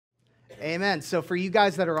Amen. So for you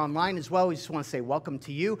guys that are online as well, we just want to say welcome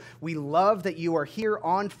to you. We love that you are here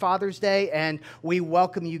on Father's Day, and we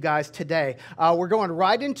welcome you guys today. We're going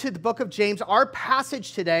right into the book of James. Our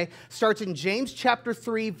passage today starts in James chapter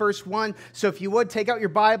 3, verse 1. So if you would, take out your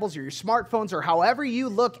Bibles or your smartphones or however you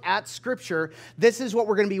look at Scripture, this is what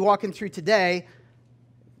we're going to be walking through today.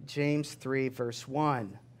 James 3, verse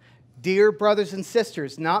 1. Dear brothers and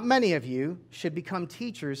sisters, not many of you should become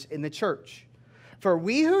teachers in the church. For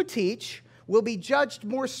we who teach will be judged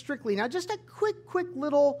more strictly. Now, just a quick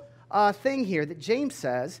little thing here that James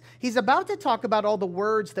says. He's about to talk about all the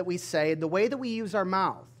words that we say and the way that we use our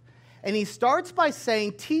mouth. And he starts by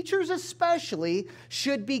saying teachers especially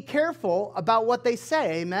should be careful about what they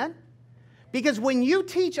say. Amen? Because when you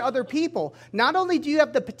teach other people, not only do you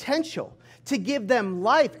have the potential to give them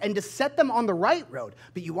life and to set them on the right road,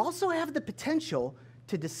 but you also have the potential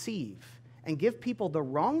to deceive and give people the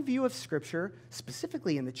wrong view of Scripture,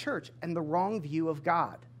 specifically in the church, and the wrong view of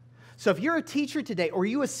God. So if you're a teacher today, or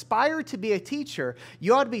you aspire to be a teacher,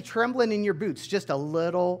 you ought to be trembling in your boots just a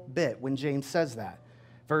little bit when James says that.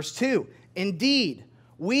 Verse 2, indeed,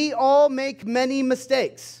 we all make many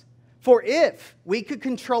mistakes. For if we could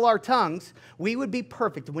control our tongues, we would be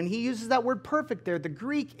perfect. When he uses that word perfect there, the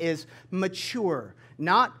Greek is mature,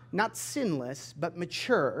 not sinless, but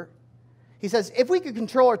mature. He says, if we could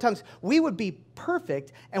control our tongues, we would be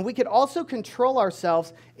perfect, and we could also control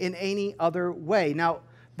ourselves in any other way. Now,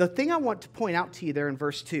 the thing I want to point out to you there in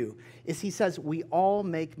verse 2 is he says, we all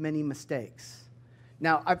make many mistakes.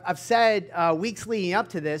 Now, I've said weeks leading up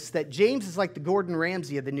to this that James is like the Gordon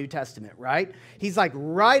Ramsay of the New Testament, right? He's like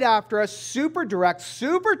right after us, super direct,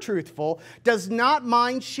 super truthful, does not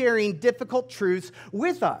mind sharing difficult truths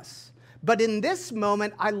with us. But in this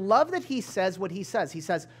moment, I love that he says what he says. He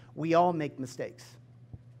says, we all make mistakes.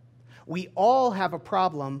 We all have a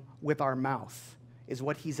problem with our mouth, is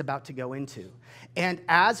what he's about to go into. And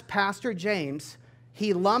as Pastor James,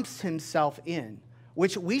 he lumps himself in,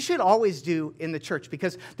 which we should always do in the church,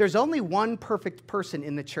 because there's only one perfect person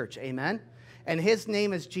in the church, amen? And his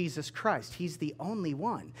name is Jesus Christ. He's the only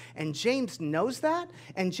one. And James knows that,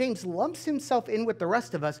 and James lumps himself in with the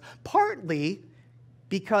rest of us, partly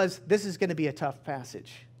because this is going to be a tough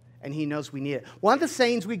passage, and he knows we need it. One of the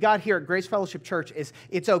sayings we got here at Grace Fellowship Church is,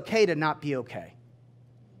 it's okay to not be okay.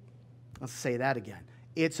 Let's say that again.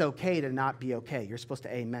 It's okay to not be okay. You're supposed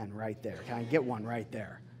to amen right there. Can I get one right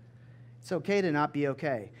there? It's okay to not be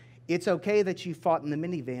okay. It's okay that you fought in the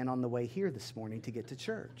minivan on the way here this morning to get to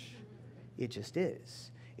church. It just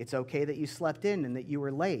is. It's okay that you slept in and that you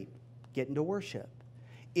were late getting to worship.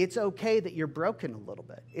 It's okay that you're broken a little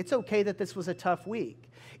bit. It's okay that this was a tough week.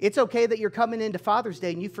 It's okay that you're coming into Father's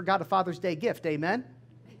Day and you forgot a Father's Day gift. Amen?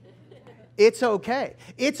 It's okay.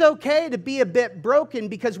 It's okay to be a bit broken,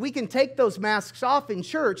 because we can take those masks off in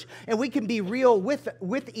church and we can be real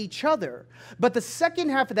with each other. But the second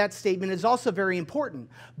half of that statement is also very important.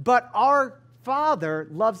 But our Father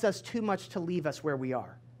loves us too much to leave us where we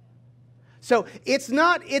are. So it's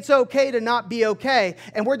okay to not be okay,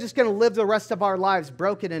 and we're just going to live the rest of our lives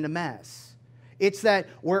broken and a mess. It's that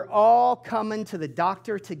we're all coming to the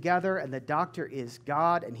doctor together, and the doctor is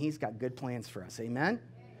God, and he's got good plans for us. Amen?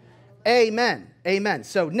 Amen. Amen.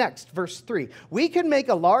 So next, verse 3. We can make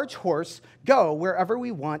a large horse go wherever we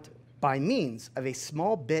want by means of a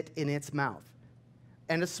small bit in its mouth.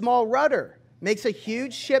 And a small rudder makes a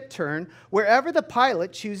huge ship turn wherever the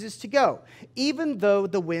pilot chooses to go, even though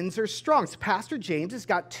the winds are strong. So Pastor James has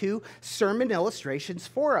got two sermon illustrations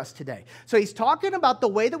for us today. So he's talking about the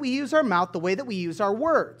way that we use our mouth, the way that we use our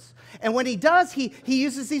words. And when he does, he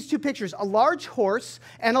uses these two pictures, a large horse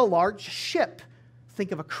and a large ship.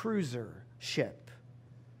 Think of a cruiser ship.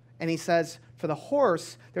 And he says, for the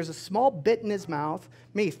horse, there's a small bit in his mouth,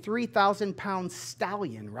 maybe 3,000-pound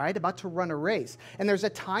stallion, right, about to run a race. And there's a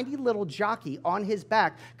tiny little jockey on his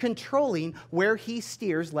back controlling where he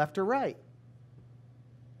steers left or right.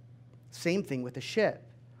 Same thing with a ship.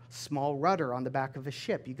 Small rudder on the back of a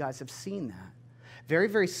ship. You guys have seen that. Very,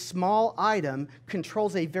 very small item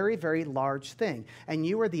controls a very, very large thing. And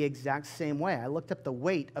you are the exact same way. I looked up the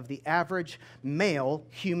weight of the average male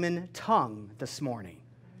human tongue this morning.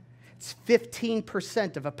 It's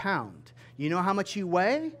 15% of a pound. You know how much you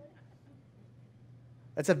weigh?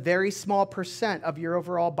 That's a very small percent of your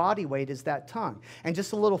overall body weight is that tongue. And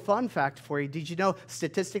just a little fun fact for you. Did you know,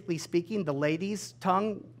 statistically speaking, the lady's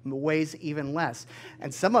tongue weighs even less?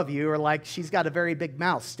 And some of you are like, she's got a very big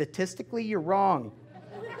mouth. Statistically, you're wrong.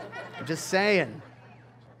 I'm just saying.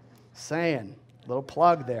 Little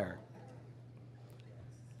plug there.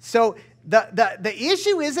 So the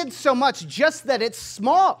issue isn't so much just that it's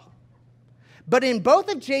small. But in both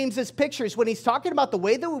of James's pictures, when he's talking about the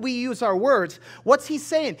way that we use our words, what's he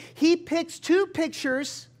saying? He picks two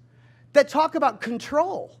pictures that talk about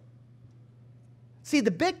control. See, the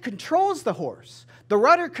bit controls the horse. The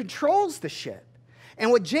rudder controls the ship. And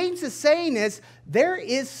what James is saying is there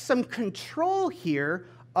is some control here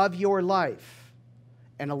of your life.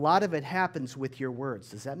 And a lot of it happens with your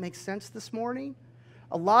words. Does that make sense this morning?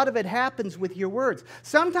 A lot of it happens with your words.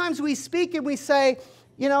 Sometimes we speak and we say,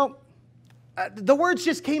 you know, the words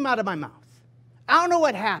just came out of my mouth. I don't know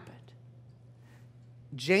what happened.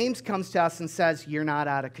 James comes to us and says, you're not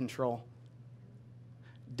out of control.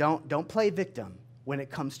 Don't play victim when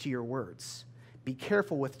it comes to your words. Be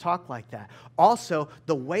careful with talk like that. Also,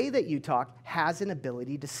 the way that you talk has an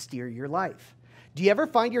ability to steer your life. Do you ever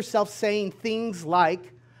find yourself saying things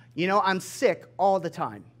like, you know, I'm sick all the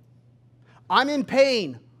time. I'm in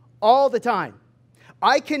pain all the time.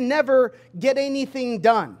 I can never get anything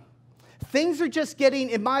done. Things are just getting,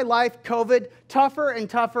 in my life, COVID, tougher and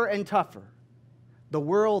tougher and tougher. The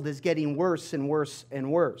world is getting worse and worse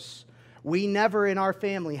and worse. We never in our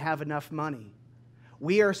family have enough money.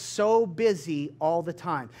 We are so busy all the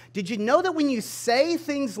time. Did you know that when you say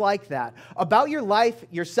things like that about your life,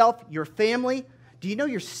 yourself, your family, do you know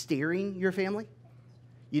you're steering your family?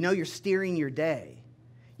 You know you're steering your day.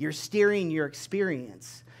 You're steering your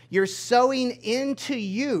experience. You're sowing into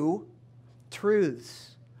you truths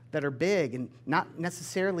that are big and not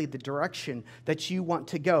necessarily the direction that you want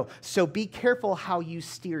to go. So be careful how you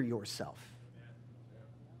steer yourself.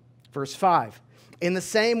 Verse 5. In the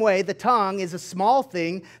same way, the tongue is a small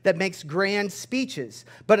thing that makes grand speeches,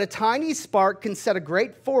 but a tiny spark can set a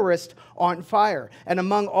great forest on fire. And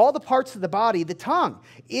among all the parts of the body, the tongue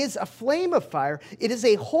is a flame of fire. It is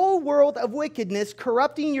a whole world of wickedness,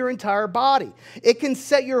 corrupting your entire body. It can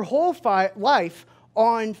set your whole life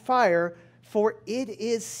on fire, for it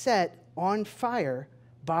is set on fire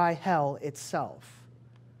by hell itself.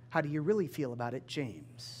 How do you really feel about it,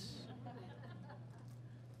 James?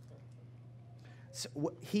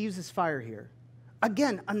 So he uses fire here.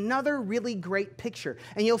 Again, another really great picture.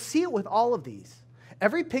 And you'll see it with all of these.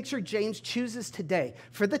 Every picture James chooses today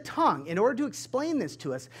for the tongue, in order to explain this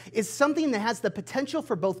to us, is something that has the potential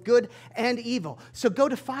for both good and evil. So go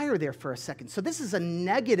to fire there for a second. So this is a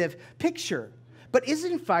negative picture. But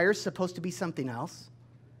isn't fire supposed to be something else?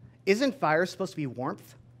 Isn't fire supposed to be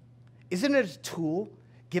warmth? Isn't it a tool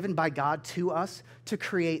given by God to us to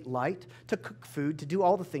create light, to cook food, to do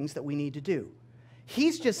all the things that we need to do?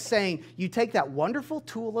 He's just saying you take that wonderful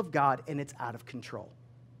tool of God and it's out of control.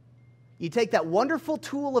 You take that wonderful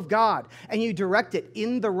tool of God and you direct it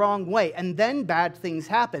in the wrong way, and then bad things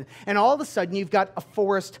happen. And all of a sudden you've got a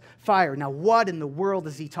forest fire. Now, what in the world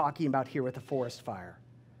is he talking about here with a forest fire?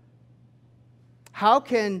 How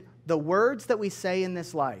can the words that we say in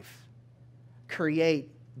this life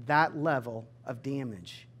create that level of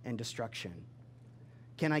damage and destruction?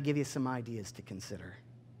 Can I give you some ideas to consider?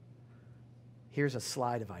 Here's a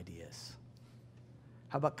slide of ideas.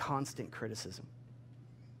 How about constant criticism?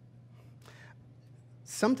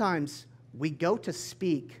 Sometimes we go to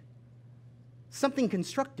speak something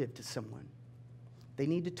constructive to someone. They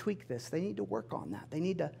need to tweak this. They need to work on that. They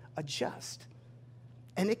need to adjust.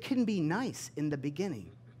 And it can be nice in the beginning.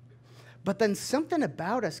 But then something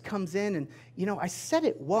about us comes in and, you know, I said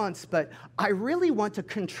it once, but I really want to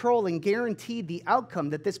control and guarantee the outcome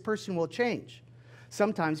that this person will change.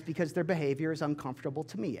 Sometimes because their behavior is uncomfortable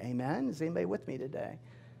to me. Amen? Is anybody with me today?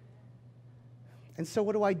 And so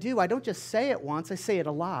what do? I don't just say it once, I say it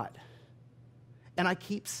a lot. And I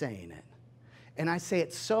keep saying it. And I say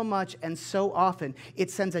it so much and so often, it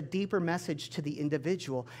sends a deeper message to the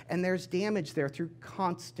individual. And there's damage there through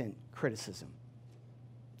constant criticism.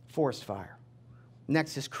 Forest fire.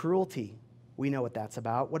 Next is cruelty. We know what that's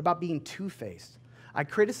about. What about being two-faced? I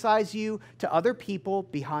criticize you to other people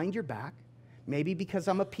behind your back. Maybe because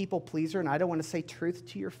I'm a people pleaser and I don't want to say truth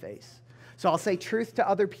to your face. So I'll say truth to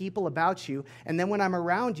other people about you, and then when I'm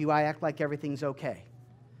around you, I act like everything's okay.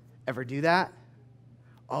 Ever do that?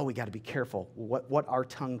 Oh, we got to be careful what our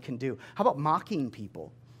tongue can do. How about mocking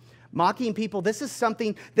people? Mocking people, this is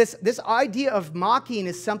something, this idea of mocking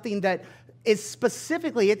is something that is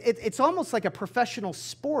specifically, it's almost like a professional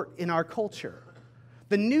sport in our culture.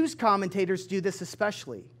 The news commentators do this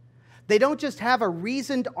especially. They don't just have a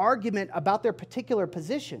reasoned argument about their particular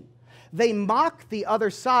position. They mock the other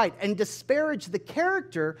side and disparage the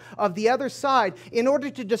character of the other side in order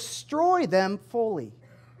to destroy them fully.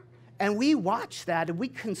 And we watch that and we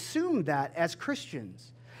consume that as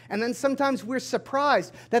Christians. And then sometimes we're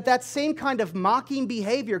surprised that that same kind of mocking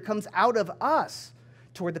behavior comes out of us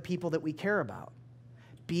toward the people that we care about.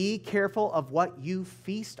 Be careful of what you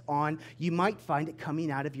feast on. You might find it coming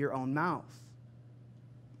out of your own mouth.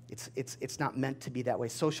 It's not meant to be that way.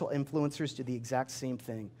 Social influencers do the exact same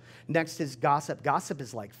thing. Next is gossip. Gossip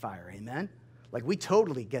is like fire, amen? Like, we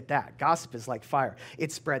totally get that. Gossip is like fire.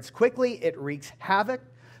 It spreads quickly. It wreaks havoc.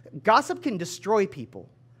 Gossip can destroy people,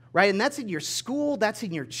 right? And that's in your school. That's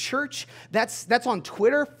in your church. That's on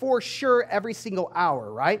Twitter for sure every single hour,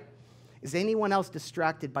 right? Is anyone else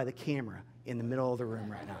distracted by the camera in the middle of the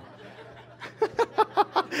room right now?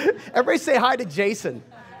 Everybody say hi to Jason.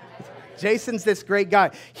 Jason's this great guy.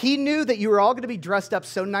 He knew that you were all going to be dressed up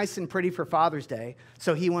so nice and pretty for Father's Day,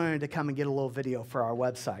 so he wanted to come and get a little video for our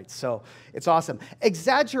website. So it's awesome.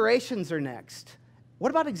 Exaggerations are next. What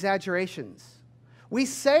about exaggerations? We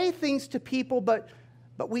say things to people, but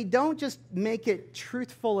we don't just make it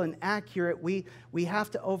truthful and accurate. We have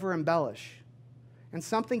to over-embellish. And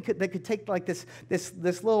something that could take like this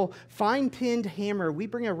little fine-pinned hammer, we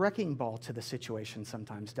bring a wrecking ball to the situation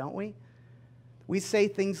sometimes, don't we? We say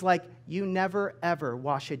things like, you never, ever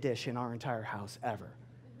wash a dish in our entire house, ever.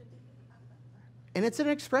 And it's an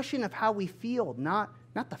expression of how we feel, not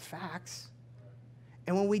the facts.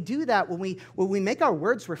 And when we do that, when we make our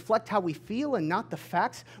words reflect how we feel and not the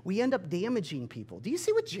facts, we end up damaging people. Do you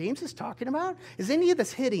see what James is talking about? Is any of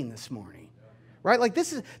this hitting this morning? Right? Like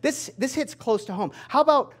this hits close to home. How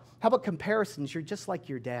about comparisons? You're just like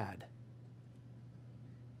your dad.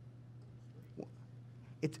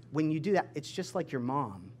 When you do that, it's just like your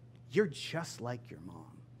mom. You're just like your mom.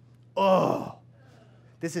 Oh,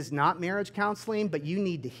 this is not marriage counseling, but you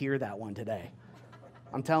need to hear that one today.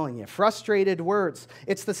 I'm telling you. Frustrated words.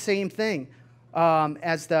 It's the same thing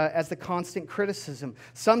as the constant criticism.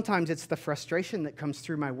 Sometimes it's the frustration that comes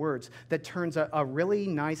through my words that turns a really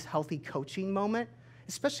nice, healthy coaching moment,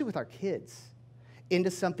 especially with our kids,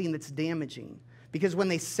 into something that's damaging. Because when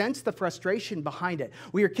they sense the frustration behind it,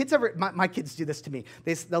 your kids ever, my kids do this to me.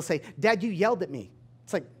 They'll say, Dad, you yelled at me.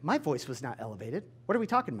 It's like, my voice was not elevated. What are we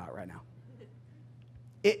talking about right now?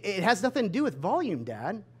 It has nothing to do with volume,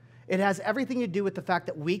 Dad. It has everything to do with the fact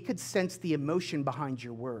that we could sense the emotion behind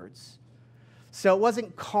your words. So it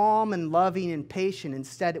wasn't calm and loving and patient.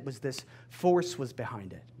 Instead, it was this force was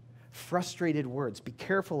behind it. Frustrated words. Be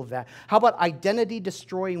careful of that. How about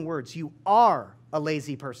identity-destroying words? You are a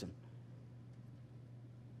lazy person.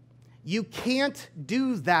 You can't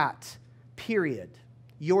do that, period.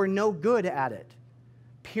 You're no good at it,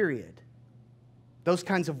 period. Those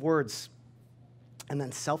kinds of words. And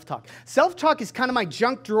then self-talk. Self-talk is kind of my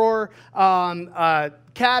junk drawer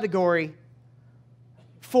category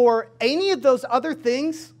for any of those other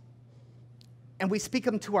things, and we speak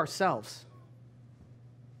them to ourselves.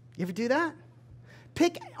 You ever do that?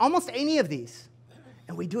 Pick almost any of these,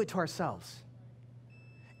 and we do it to ourselves.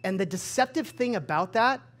 And the deceptive thing about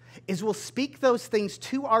that is we'll speak those things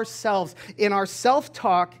to ourselves in our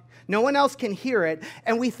self-talk. No one else can hear it.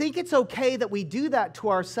 And we think it's okay that we do that to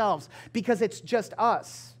ourselves because it's just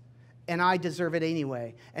us. And I deserve it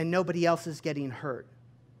anyway. And nobody else is getting hurt.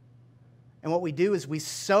 And what we do is we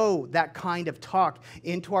sow that kind of talk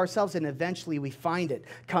into ourselves, and eventually we find it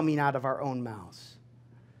coming out of our own mouths.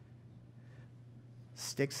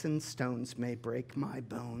 Sticks and stones may break my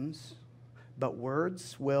bones, but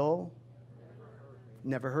words will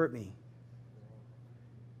never hurt me.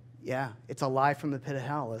 Yeah, it's a lie from the pit of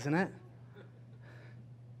hell, isn't it?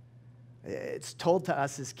 It's told to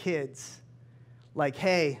us as kids, like,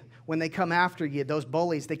 hey, when they come after you, those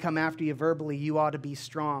bullies, they come after you verbally, you ought to be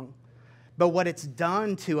strong. But what it's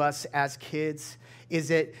done to us as kids is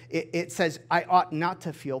it says, I ought not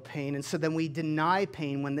to feel pain. And so then we deny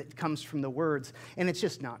pain when it comes from the words, and it's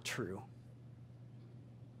just not true.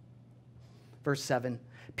 Verse 7,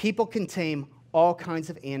 people can tame all kinds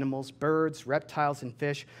of animals, birds, reptiles, and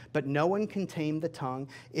fish, but no one can tame the tongue.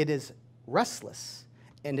 It is restless,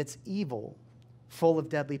 and it's evil, full of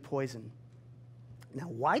deadly poison. Now,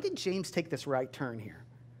 why did James take this right turn here?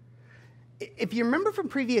 If you remember from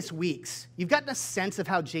previous weeks, you've gotten a sense of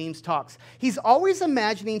how James talks. He's always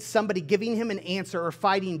imagining somebody giving him an answer or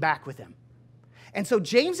fighting back with him. And so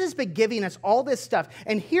James has been giving us all this stuff,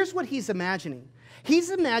 and here's what he's imagining. He's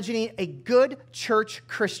imagining a good church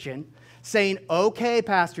Christian saying, okay,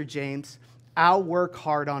 Pastor James, I'll work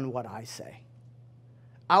hard on what I say.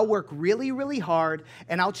 I'll work really, really hard,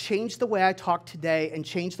 and I'll change the way I talk today and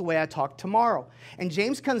change the way I talk tomorrow. And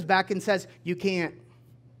James comes back and says, you can't.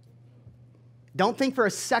 Don't think for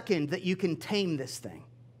a second that you can tame this thing.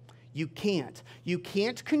 You can't. You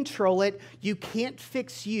can't control it. You can't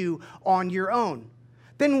fix you on your own.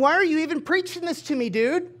 Then why are you even preaching this to me,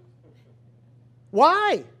 dude?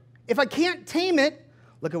 Why? If I can't tame it,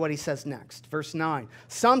 Look at what he says next. Verse 9.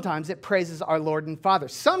 Sometimes it praises our Lord and Father.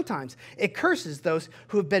 Sometimes it curses those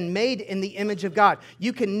who have been made in the image of God.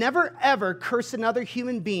 You can never, ever curse another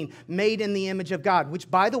human being made in the image of God, which,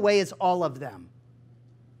 by the way, is all of them.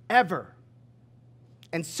 Ever.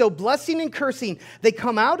 And so blessing and cursing, they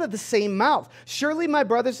come out of the same mouth. Surely, my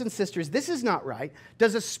brothers and sisters, this is not right.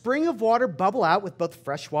 Does a spring of water bubble out with both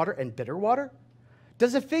fresh water and bitter water?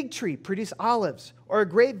 Does a fig tree produce olives, or a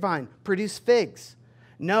grapevine produce figs?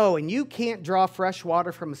 No, and you can't draw fresh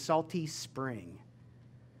water from a salty spring.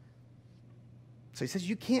 So he says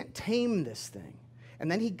you can't tame this thing.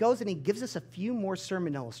 And then he goes and he gives us a few more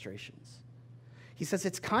sermon illustrations. He says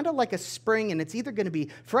it's kind of like a spring, and it's either going to be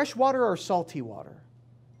fresh water or salty water.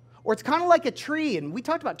 Or it's kind of like a tree, and we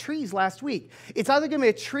talked about trees last week. It's either going to be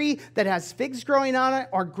a tree that has figs growing on it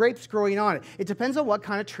or grapes growing on it. It depends on what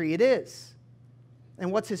kind of tree it is.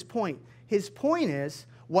 And what's his point? His point is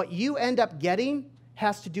what you end up getting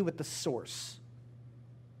has to do with the source.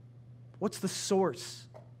 What's the source?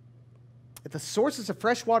 If the source is a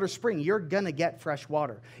freshwater spring, you're going to get fresh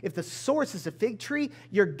water. If the source is a fig tree,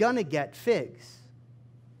 you're going to get figs.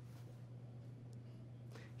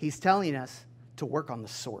 He's telling us to work on the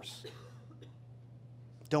source.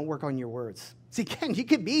 Don't work on your words. See, Ken, you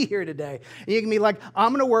can be here today, and you can be like, I'm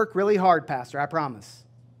going to work really hard, Pastor, I promise.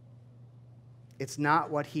 It's not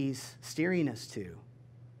what he's steering us to.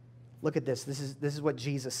 Look at this. This is what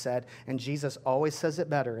Jesus said, and Jesus always says it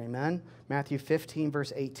better. Amen? Matthew 15,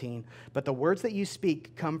 verse 18. But the words that you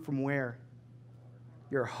speak come from where?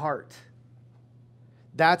 Your heart.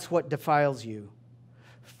 That's what defiles you.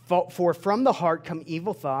 For from the heart come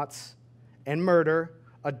evil thoughts and murder,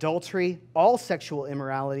 adultery, all sexual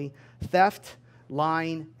immorality, theft,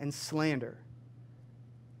 lying, and slander.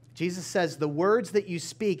 Jesus says the words that you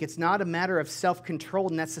speak, it's not a matter of self-control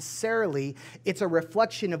necessarily. It's a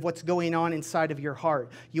reflection of what's going on inside of your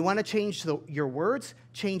heart. You want to change your words?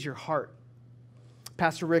 Change your heart.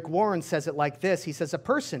 Pastor Rick Warren says it like this. He says, a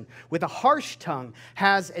person with a harsh tongue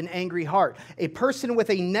has an angry heart. A person with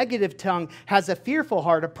a negative tongue has a fearful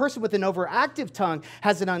heart. A person with an overactive tongue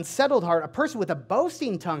has an unsettled heart. A person with a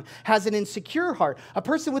boasting tongue has an insecure heart. A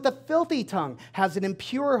person with a filthy tongue has an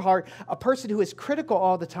impure heart. A person who is critical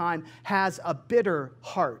all the time has a bitter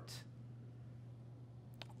heart.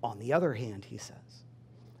 On the other hand, he says,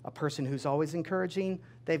 a person who's always encouraging,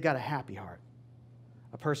 they've got a happy heart.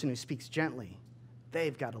 A person who speaks gently,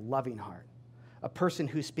 they've got a loving heart. A person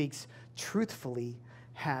who speaks truthfully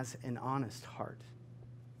has an honest heart.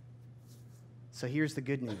 So here's the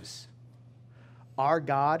good news. Our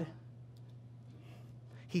God,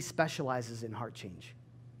 he specializes in heart change.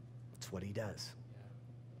 That's what he does.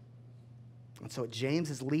 And so what James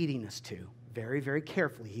is leading us to, very, very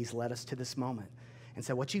carefully, he's led us to this moment and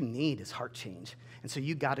said, what you need is heart change. And so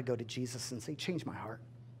you got to go to Jesus and say, change my heart.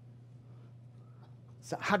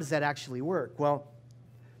 So how does that actually work? Well,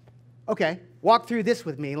 okay, walk through this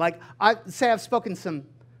with me. Like, I've spoken some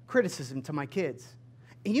criticism to my kids.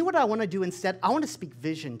 And you know what I want to do instead? I want to speak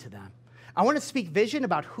vision to them. I want to speak vision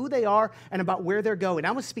about who they are and about where they're going.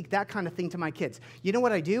 I want to speak that kind of thing to my kids. You know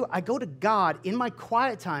what I do? I go to God in my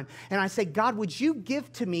quiet time, and I say, God, would you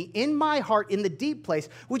give to me in my heart, in the deep place,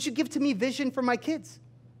 would you give to me vision for my kids?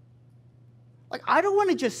 Like, I don't want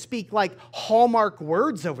to just speak like hallmark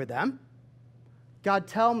words over them. God,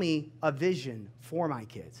 tell me a vision for my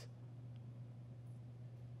kids.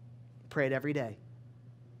 Pray it every day.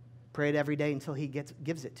 Pray it every day until he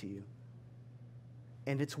gives it to you.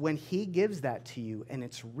 And it's when he gives that to you and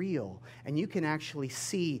it's real and you can actually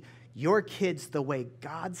see your kids the way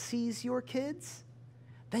God sees your kids,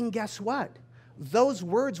 then guess what? Those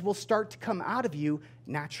words will start to come out of you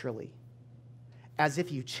naturally. As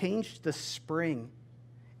if you changed the spring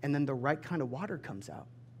and then the right kind of water comes out.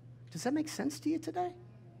 Does that make sense to you today?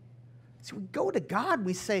 So we go to God,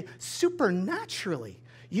 we say, supernaturally,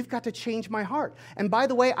 you've got to change my heart. And by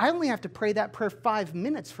the way, I only have to pray that prayer 5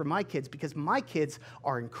 minutes for my kids because my kids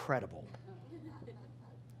are incredible.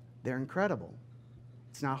 They're incredible.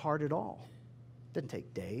 It's not hard at all. Doesn't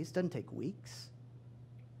take days, doesn't take weeks.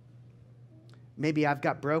 Maybe I've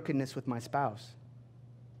got brokenness with my spouse.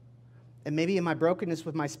 And maybe in my brokenness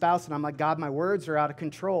with my spouse, and I'm like, God, my words are out of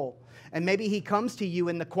control. And maybe he comes to you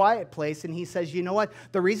in the quiet place and he says, you know what?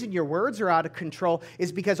 The reason your words are out of control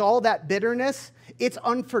is because all that bitterness, it's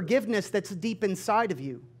unforgiveness that's deep inside of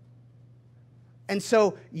you. And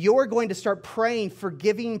so you're going to start praying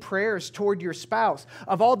forgiving prayers toward your spouse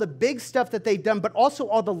of all the big stuff that they've done, but also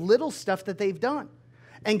all the little stuff that they've done.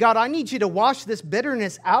 And God, I need you to wash this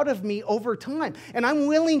bitterness out of me over time. And I'm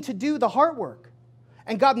willing to do the heart work.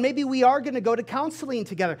 And God, maybe we are going to go to counseling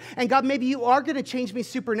together. And God, maybe you are going to change me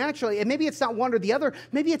supernaturally. And maybe it's not one or the other.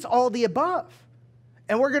 Maybe it's all the above.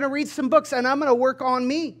 And we're going to read some books and I'm going to work on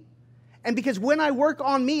me. And because when I work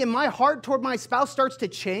on me and my heart toward my spouse starts to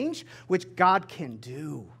change, which God can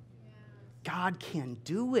do, God can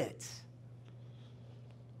do it,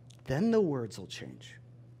 then the words will change.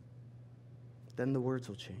 Then the words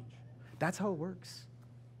will change. That's how it works.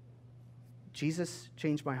 Jesus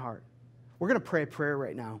changed my heart. We're going to pray a prayer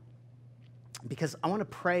right now because I want to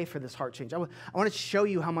pray for this heart change. I want to show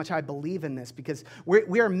you how much I believe in this because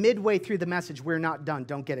we are midway through the message. We're not done.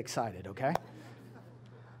 Don't get excited, okay?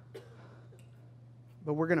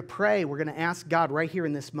 But we're going to pray. We're going to ask God right here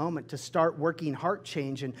in this moment to start working heart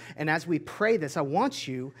change. And as we pray this, I want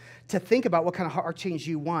you to think about what kind of heart change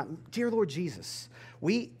you want. Dear Lord Jesus,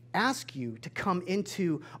 we ask you to come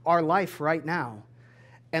into our life right now.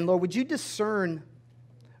 And Lord, would you discern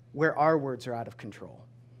where our words are out of control?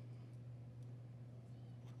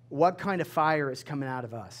 What kind of fire is coming out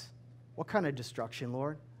of us? What kind of destruction,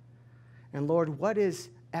 Lord? And Lord, what is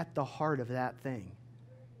at the heart of that thing?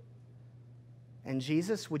 And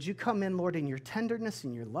Jesus, would you come in, Lord, in your tenderness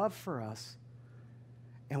and your love for us?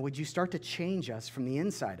 And would you start to change us from the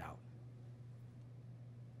inside out?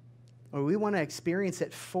 Or we want to experience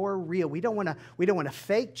it for real. We don't want to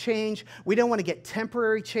fake change. We don't want to get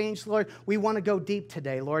temporary change, Lord. We want to go deep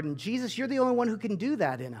today, Lord. And Jesus, you're the only one who can do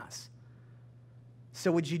that in us.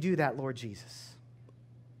 So would you do that, Lord Jesus?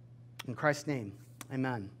 In Christ's name,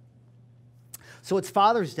 amen. So it's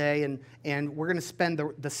Father's Day, and we're going to spend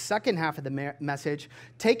the second half of the message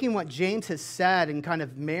taking what James has said and kind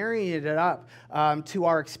of marrying it up to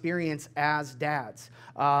our experience as dads.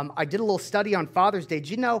 I did a little study on Father's Day. Did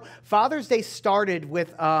you know Father's Day started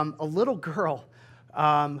with a little girl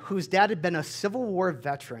whose dad had been a Civil War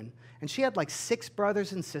veteran, and she had like 6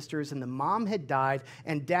 brothers and sisters, and the mom had died,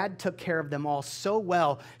 and dad took care of them all so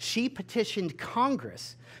well, she petitioned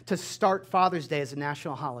Congress to start Father's Day as a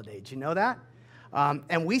national holiday. Did you know that?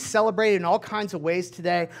 And we celebrate in all kinds of ways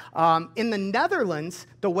today. In the Netherlands,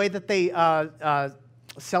 the way that they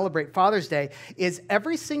celebrate Father's Day is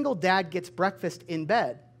every single dad gets breakfast in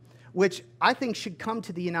bed, which I think should come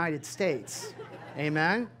to the United States.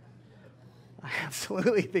 Amen? I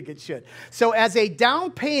absolutely think it should. So as a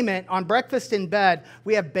down payment on breakfast in bed,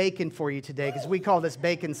 we have bacon for you today because we call this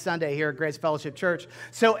Bacon Sunday here at Grace Fellowship Church.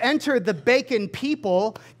 So enter the bacon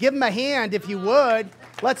people. Give them a hand if you would.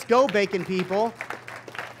 Let's go, bacon people.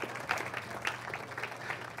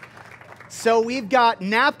 So we've got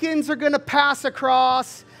napkins are going to pass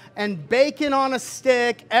across and bacon on a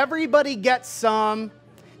stick. Everybody gets some.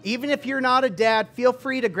 Even if you're not a dad, feel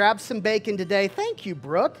free to grab some bacon today. Thank you,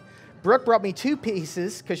 Brooke. Brooke brought me 2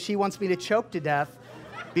 pieces because she wants me to choke to death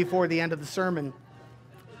before the end of the sermon.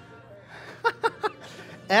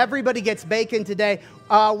 Everybody gets bacon today.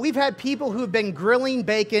 We've had people who have been grilling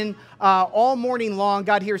bacon all morning long,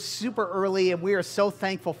 got here super early, and we are so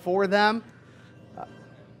thankful for them.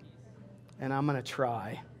 And I'm going to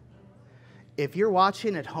try. If you're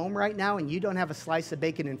watching at home right now and you don't have a slice of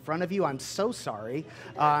bacon in front of you, I'm so sorry.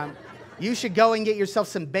 You should go and get yourself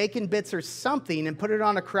some bacon bits or something and put it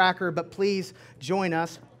on a cracker, but please join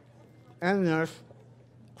us in this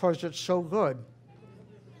because it's so good.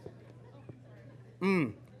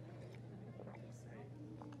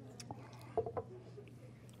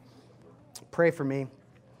 Pray for me.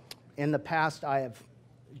 In the past, I have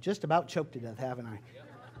just about choked to death, haven't I?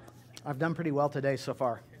 I've done pretty well today so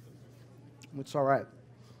far. It's all right.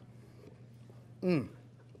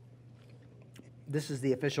 This is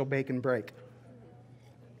the official bacon break.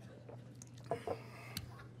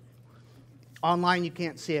 Online, you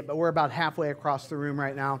can't see it, but we're about halfway across the room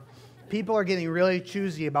right now. People are getting really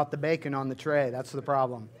choosy about the bacon on the tray. That's the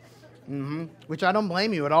problem. Which I don't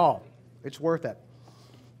blame you at all. It's worth it.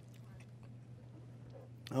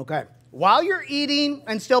 Okay. While you're eating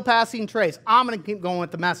and still passing trays, I'm going to keep going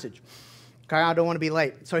with the message. Okay, I don't want to be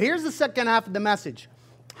late. So here's the second half of the message.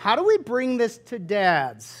 How do we bring this to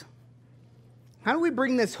dads? How do we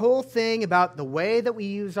bring this whole thing about the way that we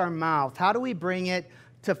use our mouth? How do we bring it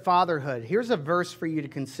to fatherhood? Here's a verse for you to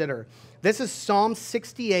consider. This is Psalm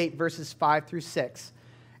 68, verses 5 through 6.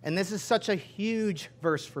 And this is such a huge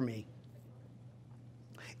verse for me.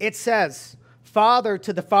 It says, Father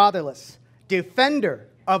to the fatherless, defender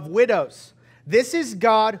of widows. This is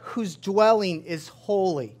God whose dwelling is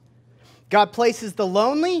holy. God places the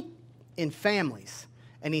lonely in families,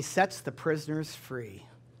 and he sets the prisoners free.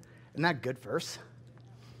 Isn't that a good verse?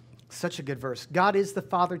 Such a good verse. God is the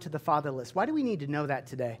father to the fatherless. Why do we need to know that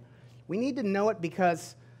today? We need to know it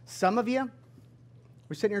because some of you,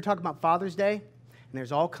 we're sitting here talking about Father's Day, and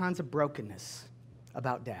there's all kinds of brokenness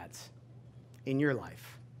about dads in your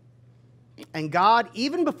life. And God,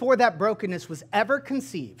 even before that brokenness was ever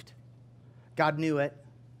conceived, God knew it.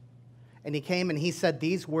 And he came and he said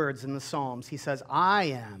these words in the Psalms. He says, I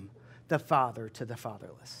am the father to the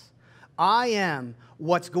fatherless. I am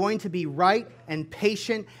what's going to be right and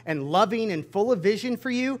patient and loving and full of vision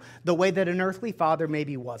for you the way that an earthly father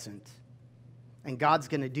maybe wasn't. And God's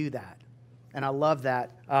going to do that. And I love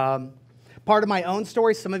that. Part of my own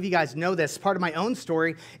story, some of you guys know this, part of my own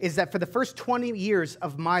story is that for the first 20 years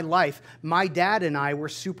of my life, my dad and I were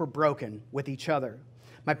super broken with each other.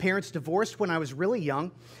 My parents divorced when I was really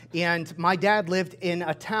young, and my dad lived in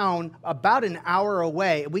a town about an hour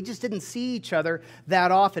away. We just didn't see each other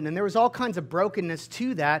that often, and there was all kinds of brokenness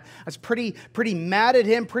to that. I was pretty mad at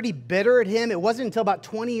him, pretty bitter at him. It wasn't until about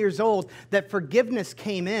 20 years old that forgiveness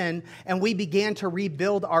came in, and we began to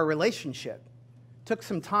rebuild our relationship. Took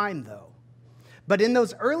some time, though. But in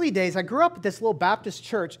those early days, I grew up at this little Baptist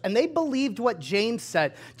church, and they believed what James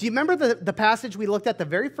said. Do you remember the passage we looked at the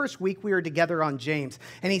very first week we were together on James?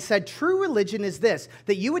 And he said, true religion is this,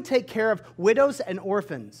 that you would take care of widows and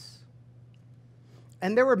orphans.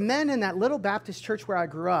 And there were men in that little Baptist church where I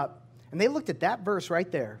grew up, and they looked at that verse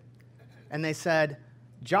right there, and they said,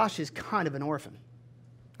 Josh is kind of an orphan.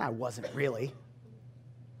 I wasn't really.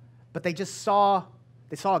 But they just saw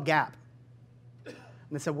a gap.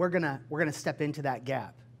 And they said, we're gonna step into that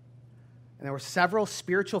gap. And there were several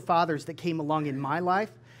spiritual fathers that came along in my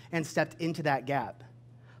life and stepped into that gap.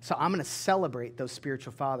 So I'm going to celebrate those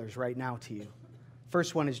spiritual fathers right now to you.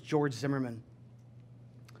 First one is George Zimmerman.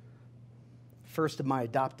 First of my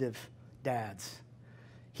adoptive dads.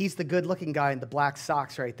 He's the good-looking guy in the black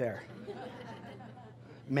socks right there.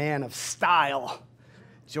 Man of style,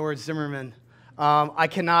 George Zimmerman. I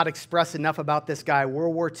cannot express enough about this guy.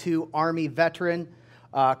 World War II Army veteran.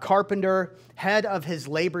 Carpenter, head of his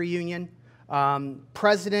labor union,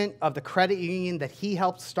 president of the credit union that he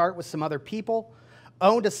helped start with some other people,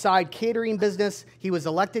 owned a side catering business. He was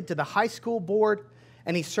elected to the high school board,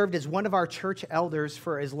 and he served as one of our church elders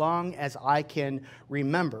for as long as I can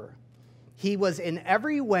remember. He was in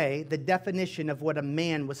every way the definition of what a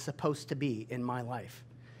man was supposed to be in my life,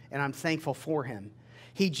 and I'm thankful for him.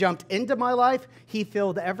 He jumped into my life. He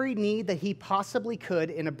filled every need that he possibly could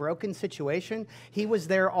in a broken situation. He was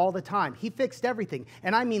there all the time. He fixed everything,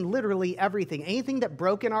 and I mean literally everything. Anything that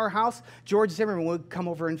broke in our house, George Zimmerman would come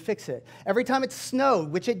over and fix it. Every time it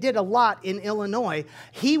snowed, which it did a lot in Illinois,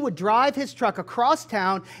 he would drive his truck across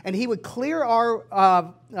town, and he would clear our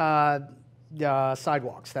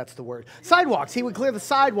sidewalks. That's the word. Sidewalks. He would clear the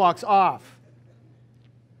sidewalks off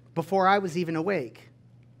before I was even awake.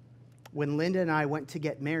 When Linda and I went to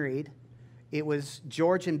get married, it was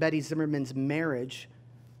George and Betty Zimmerman's marriage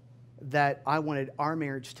that I wanted our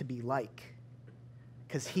marriage to be like,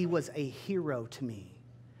 because he was a hero to me,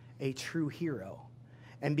 a true hero.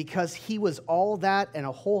 And because he was all that and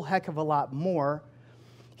a whole heck of a lot more,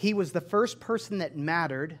 he was the first person that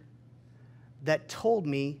mattered that told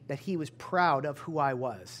me that he was proud of who I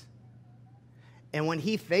was. And when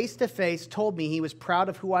he face-to-face told me he was proud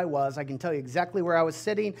of who I was, I can tell you exactly where I was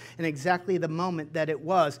sitting and exactly the moment that it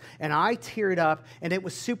was. And I teared up, and it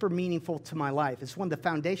was super meaningful to my life. It's one of the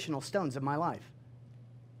foundational stones of my life.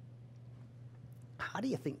 How do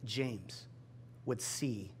you think James would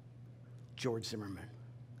see George Zimmerman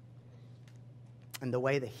and the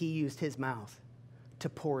way that he used his mouth to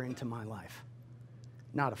pour into my life?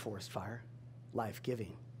 Not a forest fire,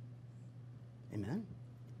 life-giving. Amen?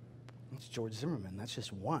 That's George Zimmerman. That's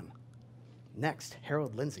just one. Next,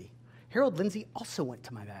 Harold Lindsay. Harold Lindsay also went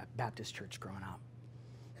to my Baptist church growing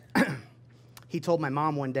up. He told my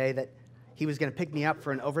mom one day that he was going to pick me up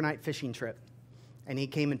for an overnight fishing trip. And he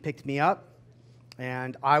came and picked me up.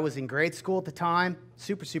 And I was in grade school at the time,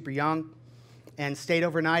 super young, and stayed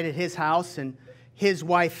overnight at his house. And his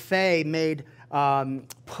wife, Faye, made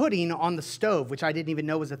pudding on the stove, which I didn't even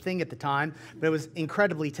know was a thing at the time, but it was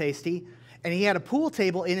incredibly tasty. And he had a pool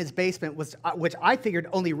table in his basement, which I figured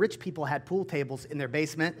only rich people had pool tables in their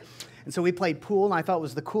basement. And so we played pool, and I thought it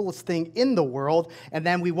was the coolest thing in the world. And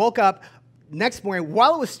then we woke up next morning,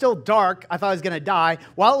 while it was still dark. I thought I was going to die.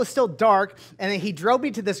 While it was still dark, and then he drove me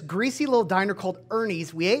to this greasy little diner called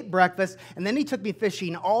Ernie's. We ate breakfast, and then he took me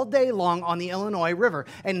fishing all day long on the Illinois River.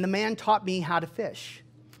 And the man taught me how to fish.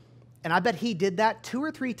 And I bet he did that 2 or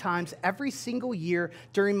 3 times every single year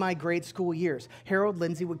during my grade school years. Harold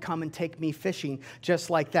Lindsay would come and take me fishing just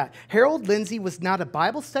like that. Harold Lindsay was not a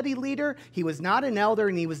Bible study leader. He was not an elder,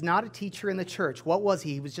 and he was not a teacher in the church. What was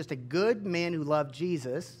he? He was just a good man who loved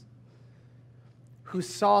Jesus, who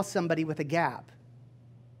saw somebody with a gap.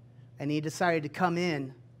 And he decided to come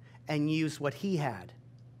in and use what he had.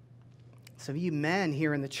 Some of you men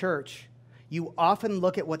here in the church, you often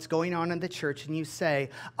look at what's going on in the church and you say,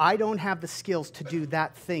 I don't have the skills to do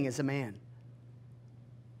that thing as a man.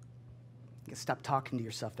 You stop talking to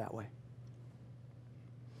yourself that way.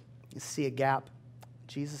 You see a gap.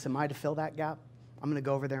 Jesus, am I to fill that gap? I'm going to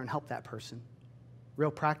go over there and help that person. Real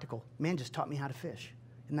practical. Man just taught me how to fish.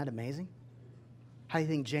 Isn't that amazing? How do you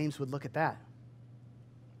think James would look at that?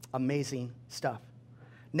 Amazing stuff.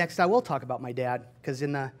 Next, I will talk about my dad, because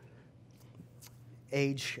in the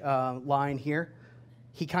age line here,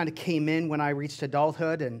 he kind of came in when I reached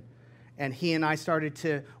adulthood, and he and I started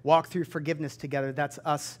to walk through forgiveness together. That's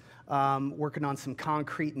us working on some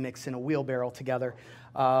concrete mix in a wheelbarrow together.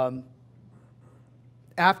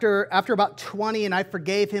 After about 20 and I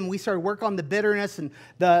forgave him, we started work on the bitterness, and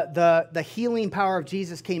the healing power of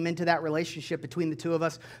Jesus came into that relationship between the two of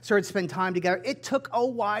us, started to spend time together. It took a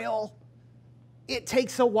while. It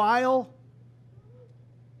takes a while.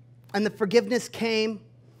 And the forgiveness came,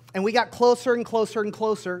 and we got closer and closer and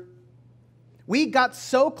closer. We got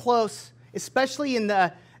so close, especially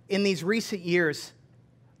in these recent years.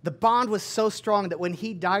 The bond was so strong that when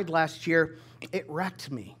he died last year, it wrecked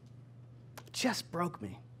me. It just broke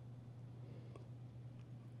me.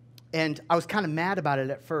 And I was kind of mad about it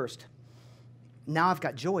at first. Now I've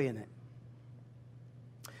got joy in it.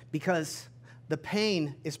 Because the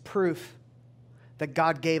pain is proof that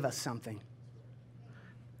God gave us something.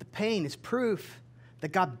 The pain is proof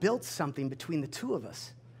that God built something between the two of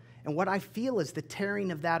us. And what I feel is the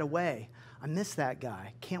tearing of that away. I miss that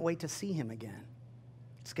guy. Can't wait to see him again.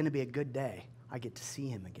 It's going to be a good day. I get to see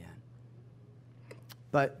him again.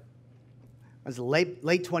 But I was late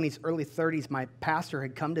 20s, early 30s. My pastor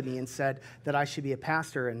had come to me and said that I should be a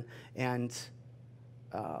pastor. And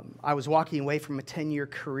I was walking away from a 10-year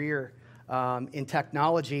career in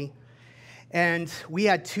technology. And we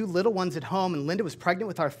had 2 little ones at home, and Linda was pregnant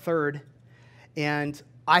with our 3rd. And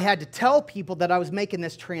I had to tell people that I was making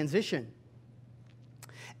this transition.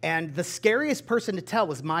 And the scariest person to tell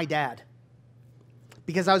was my dad.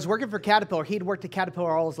 Because I was working for Caterpillar. He'd worked at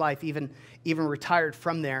Caterpillar all his life, even retired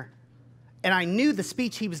from there. And I knew the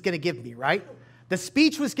speech he was going to give me, right? The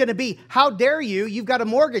speech was going to be, how dare you? You've got a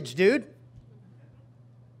mortgage, dude.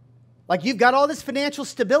 Like, you've got all this financial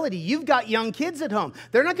stability. You've got young kids at home.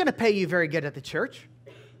 They're not going to pay you very good at the church.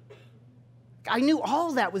 I knew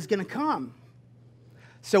all that was going to come.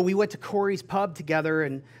 So we went to Corey's Pub together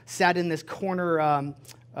and sat in this corner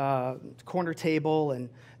table, and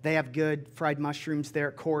they have good fried mushrooms there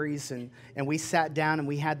at Corey's, and we sat down and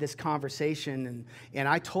we had this conversation, and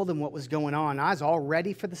I told him what was going on. I was all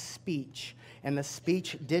ready for the speech, and the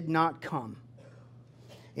speech did not come.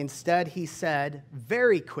 Instead, he said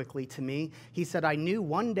very quickly to me, he said, I knew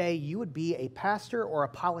one day you would be a pastor or a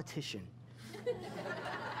politician.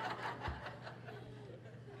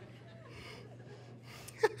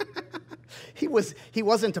 He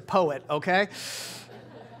wasn't a poet, okay?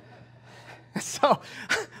 So,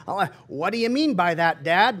 I'm like, what do you mean by that,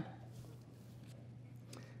 Dad?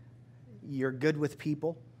 You're good with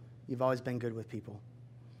people. You've always been good with people.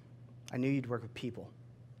 I knew you'd work with people.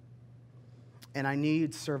 And I knew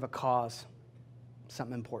you'd serve a cause,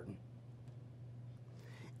 something important.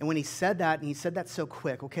 And when he said that, and he said that so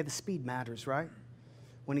quick, okay, the speed matters, right?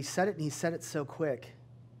 When he said it, and he said it so quick,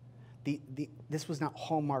 this was not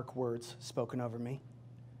Hallmark words spoken over me.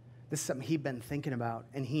 This is something he'd been thinking about,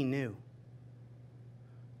 and he knew.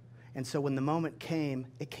 And so when the moment came,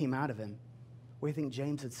 it came out of him. What do you think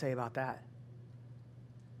James would say about that?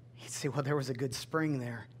 He'd say, well, there was a good spring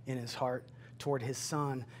there in his heart toward his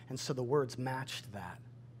son, and so the words matched that.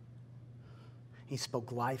 He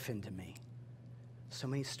spoke life into me. So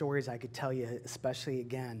many stories I could tell you, especially,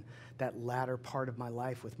 again, that latter part of my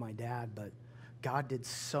life with my dad, but God did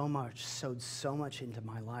so much, sowed so much into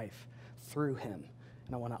my life through him,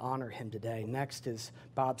 and I want to honor him today. Next is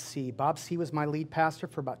Bob C. Bob C. was my lead pastor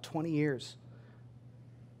for about 20 years.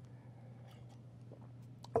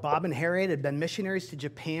 Bob and Harriet had been missionaries to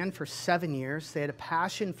Japan for 7 years. They had a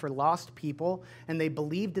passion for lost people, and they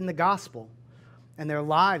believed in the gospel, and their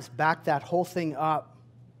lives backed that whole thing up.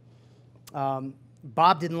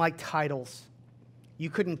 Bob didn't like titles. You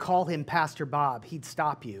couldn't call him Pastor Bob. He'd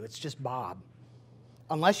stop you. It's just Bob.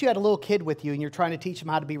 Unless you had a little kid with you and you're trying to teach him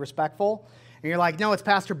how to be respectful, and you're like, no, it's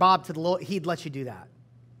Pastor Bob to the little, he'd let you do that.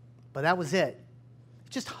 But that was it.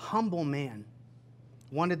 Just a humble man.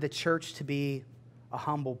 Wanted the church to be a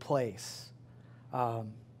humble place.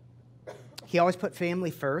 He always put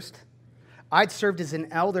family first. I'd served as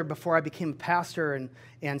an elder before I became a pastor,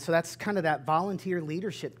 and so that's kind of that volunteer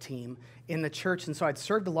leadership team in the church. And so I'd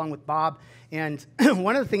served along with Bob. And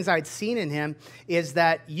one of the things I'd seen in him is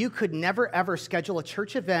that you could never, ever schedule a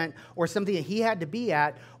church event or something that he had to be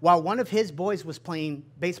at while one of his boys was playing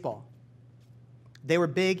baseball. They were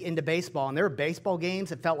big into baseball, and there were baseball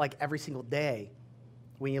games. It felt like every single day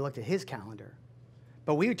when you looked at his calendar.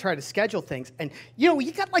 But we would try to schedule things. And,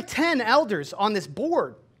 you got like 10 elders on this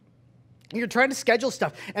board. You're trying to schedule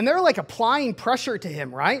stuff, and they're like applying pressure to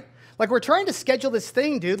him, right? Like, we're trying to schedule this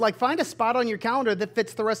thing, dude. Like, find a spot on your calendar that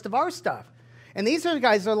fits the rest of our stuff. And these are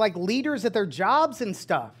guys that are like leaders at their jobs and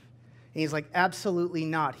stuff. And he's like, absolutely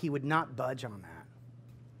not. He would not budge on that.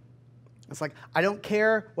 It's like, I don't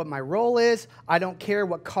care what my role is. I don't care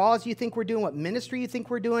what cause you think we're doing, what ministry you think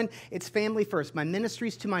we're doing. It's family first. My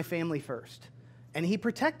ministry's to my family first. And he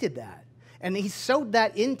protected that. And he sowed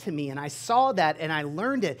that into me, and I saw that, and I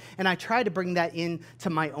learned it, and I tried to bring that into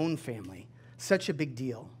my own family. Such a big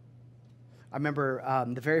deal. I remember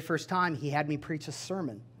the very first time he had me preach a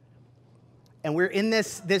sermon. And we're in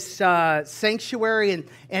this sanctuary, and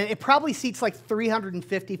it probably seats like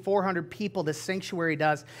 350, 400 people, this sanctuary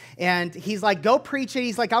does. And he's like, go preach it.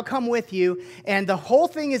 He's like, I'll come with you. And the whole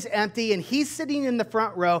thing is empty, and he's sitting in the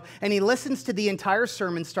front row, and he listens to the entire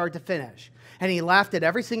sermon start to finish. And he laughed at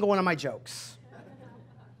every single one of my jokes.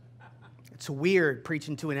 It's weird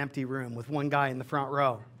preaching to an empty room with one guy in the front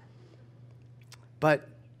row. But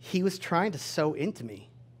he was trying to sow into me.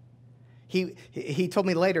 He told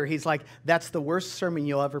me later, he's like, that's the worst sermon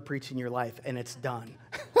you'll ever preach in your life, and it's done.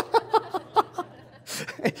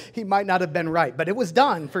 He might not have been right, but it was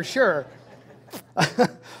done for sure.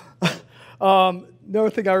 Another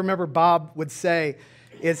thing I remember Bob would say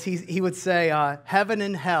is he would say, heaven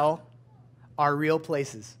and hell are real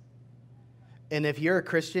places. And if you're a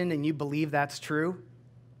Christian and you believe that's true,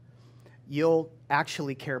 you'll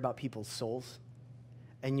actually care about people's souls,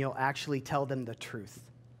 and you'll actually tell them the truth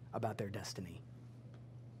about their destiny.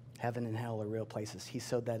 Heaven and hell are real places. He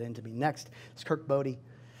sowed that into me. Next is Kirk Bodie.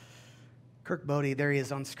 Kirk Bodie, there he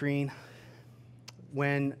is on screen.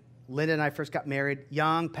 When Linda and I first got married,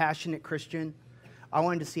 young, passionate Christian, I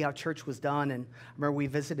wanted to see how church was done. And I remember we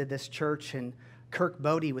visited this church, and Kirk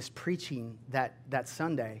Bodie was preaching that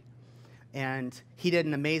Sunday. And he did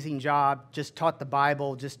an amazing job, just taught the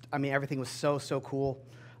Bible. Everything was so cool.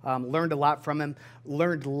 Learned a lot from him.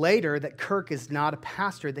 Learned later that Kirk is not a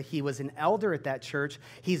pastor, that he was an elder at that church.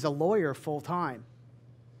 He's a lawyer full time.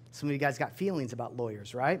 Some of you guys got feelings about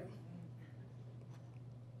lawyers, right?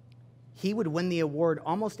 He would win the award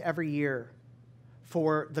almost every year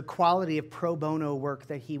for the quality of pro bono work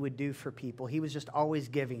that he would do for people. He was just always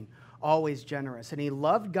giving, always generous. And he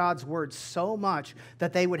loved God's word so much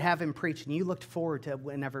that they would have him preach. And you looked forward to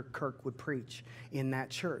whenever Kirk would preach in that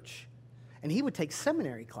church. And he would take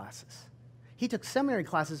seminary classes. He took seminary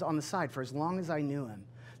classes on the side for as long as I knew him.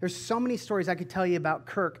 There's so many stories I could tell you about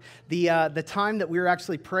Kirk. The time that we were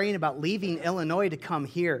actually praying about leaving Illinois to come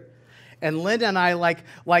here. And Linda and I, like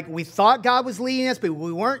we thought God was leading us, but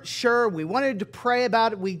we weren't sure. We wanted to pray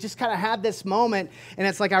about it. We just kind of had this moment. And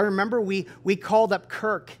it's like, I remember we called up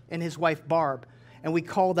Kirk and his wife, Barb. And we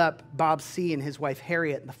called up Bob C. and his wife,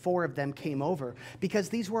 Harriet. And the four of them came over because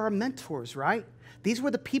these were our mentors, right? These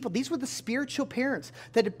were the people, these were the spiritual parents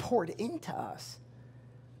that had poured into us.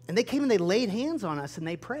 And they came and they laid hands on us and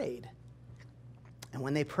they prayed. And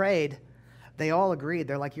when they prayed, they all agreed.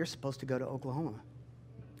 They're like, you're supposed to go to Oklahoma.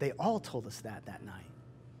 They all told us that night.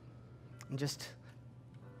 And just,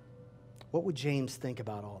 what would James think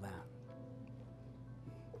about all that?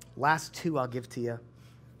 Last two I'll give to you.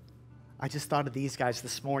 I just thought of these guys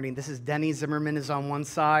this morning. This is Denny Zimmerman is on one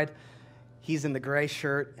side. He's in the gray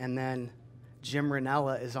shirt, and then Jim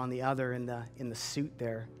Ranella is on the other in the suit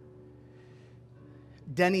there.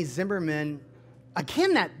 Denny Zimmerman,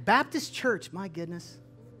 again, that Baptist church, my goodness.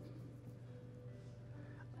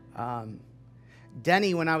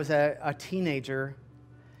 Denny, when I was a teenager,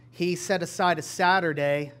 he set aside a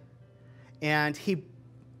Saturday, and he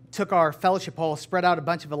took our fellowship hall, spread out a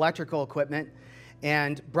bunch of electrical equipment,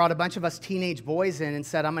 and brought a bunch of us teenage boys in and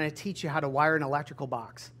said, I'm going to teach you how to wire an electrical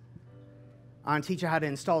box. I'm going to teach you how to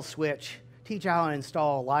install a switch, teach you how to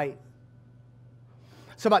install a light.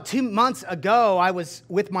 So about 2 months ago, I was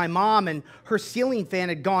with my mom, and her ceiling fan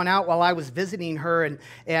had gone out while I was visiting her,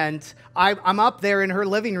 and I'm up there in her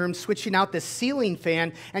living room switching out this ceiling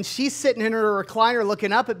fan, and she's sitting in her recliner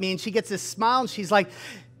looking up at me, and she gets this smile, and she's like,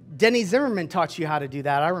 Denny Zimmerman taught you how to do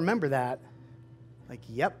that. I remember that. Like,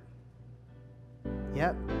 yep.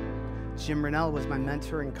 Jim Ranella was my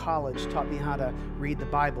mentor in college, taught me how to read the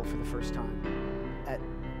Bible for the first time.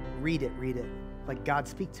 Read it. Like, God,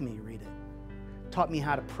 speak to me, read it. taught me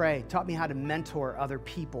how to pray, taught me how to mentor other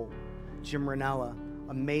people. Jim Ranella,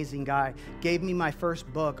 amazing guy, gave me my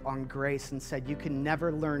first book on grace and said, you can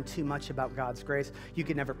never learn too much about God's grace. You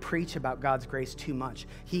can never preach about God's grace too much.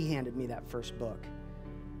 He handed me that first book.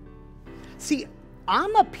 See,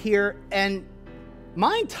 I'm up here and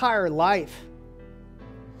my entire life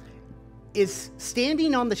is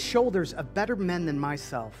standing on the shoulders of better men than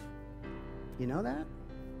myself. You know that?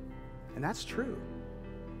 And that's true.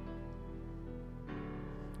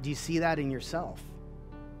 Do you see that in yourself?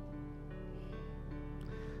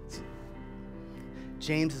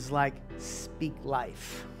 James is like, speak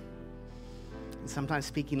life. And sometimes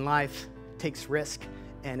speaking life takes risk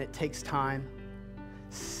and it takes time.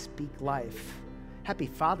 Speak life. Happy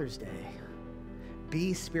Father's Day.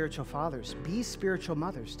 Be spiritual fathers. Be spiritual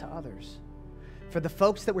mothers to others. For the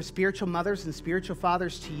folks that were spiritual mothers and spiritual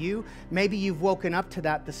fathers to you, maybe you've woken up to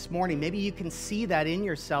that this morning. Maybe you can see that in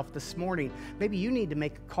yourself this morning. Maybe you need to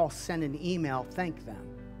make a call, send an email, thank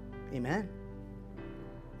them. Amen?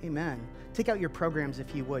 Amen. Take out your programs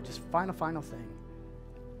if you would. Just final thing.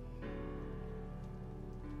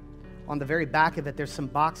 On the very back of it, there's some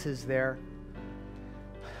boxes there.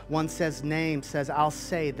 One says name, says, I'll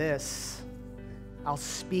say this. I'll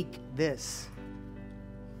speak this.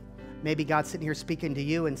 Maybe God's sitting here speaking to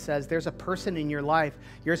you and says, there's a person in your life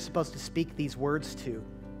you're supposed to speak these words to.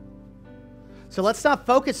 So let's not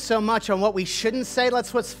focus so much on what we shouldn't say.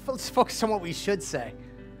 Let's focus on what we should say,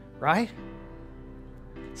 right?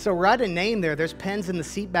 So write a name there. There's pens in the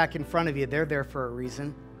seat back in front of you. They're there for a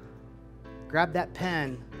reason. Grab that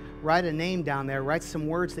pen. Write a name down there. Write some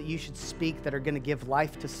words that you should speak that are going to give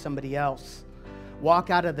life to somebody else. Walk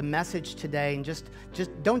out of the message today and just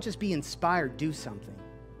don't just be inspired. Do something.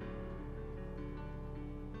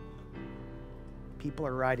 People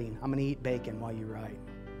are writing. I'm going to eat bacon while you write.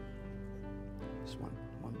 Just one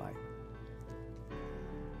bite.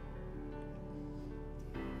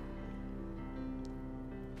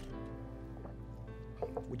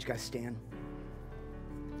 Would you guys stand?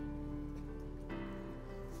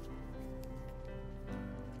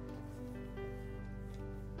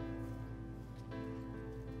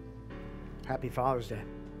 Happy Father's Day.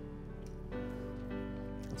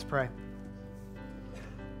 Let's pray.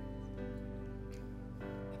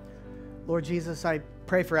 Lord Jesus, I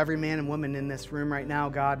pray for every man and woman in this room right now,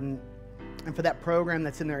 God, and for that program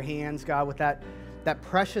that's in their hands, God, with that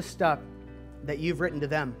precious stuff that you've written to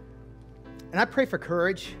them. And I pray for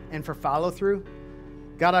courage and for follow-through.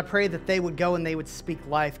 God, I pray that they would go and they would speak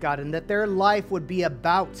life, God, and that their life would be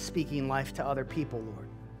about speaking life to other people, Lord.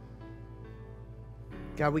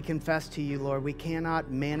 God, we confess to you, Lord, we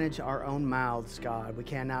cannot manage our own mouths, God. We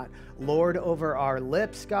cannot lord over our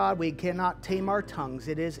lips, God. We cannot tame our tongues.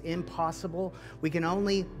 It is impossible. We can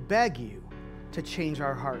only beg you to change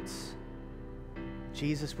our hearts.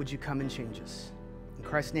 Jesus, would you come and change us? In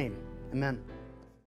Christ's name, amen.